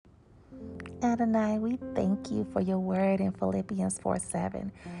Adonai, we thank you for your word in Philippians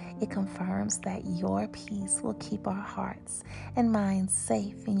 4:7. It confirms that your peace will keep our hearts and minds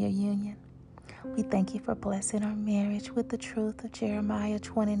safe in your union. We thank you for blessing our marriage with the truth of Jeremiah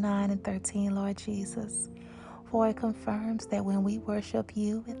 29:13, Lord Jesus. For it confirms that when we worship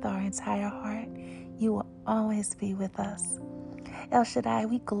you with our entire heart, you will always be with us. El Shaddai,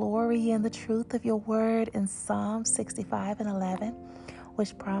 we glory in the truth of your word in Psalm 65:11,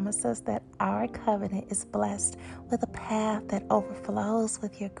 which promises that our covenant is blessed with a path that overflows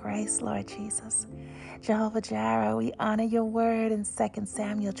with your grace, Lord Jesus. Jehovah Jireh, we honor your word in 2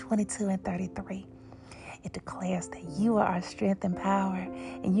 Samuel 22:33. It declares that you are our strength and power,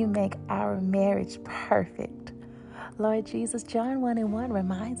 and you make our marriage perfect. Lord Jesus, John 1:1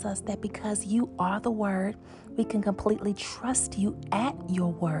 reminds us that because you are the Word, we can completely trust you at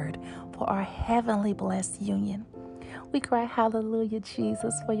your word for our heavenly blessed union. We cry hallelujah,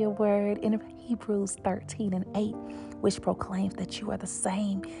 Jesus, for your word in Hebrews 13:8, which proclaims that you are the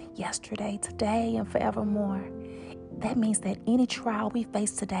same yesterday, today, and forevermore. That means that any trial we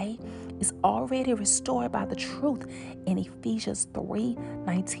face today is already restored by the truth in Ephesians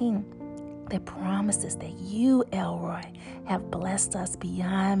 3:19 that promises that you, Elroy, have blessed us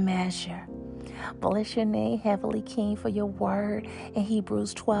beyond measure. Bless your name, Heavenly King, for your word in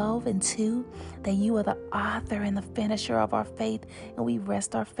Hebrews 12:2, that you are the author and the finisher of our faith, and we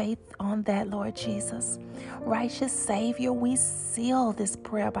rest our faith on that, Lord Jesus. Righteous Savior, we seal this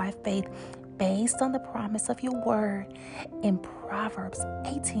prayer by faith based on the promise of your word in Proverbs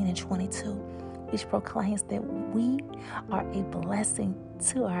 18:22, which proclaims that we are a blessing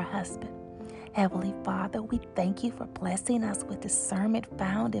to our husband. Heavenly Father, we thank you for blessing us with discernment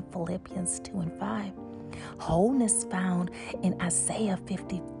found in Philippians 2:5, wholeness found in Isaiah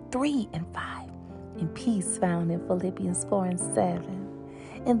 53:5, and peace found in Philippians 4:7.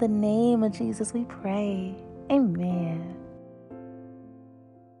 In the name of Jesus we pray. Amen.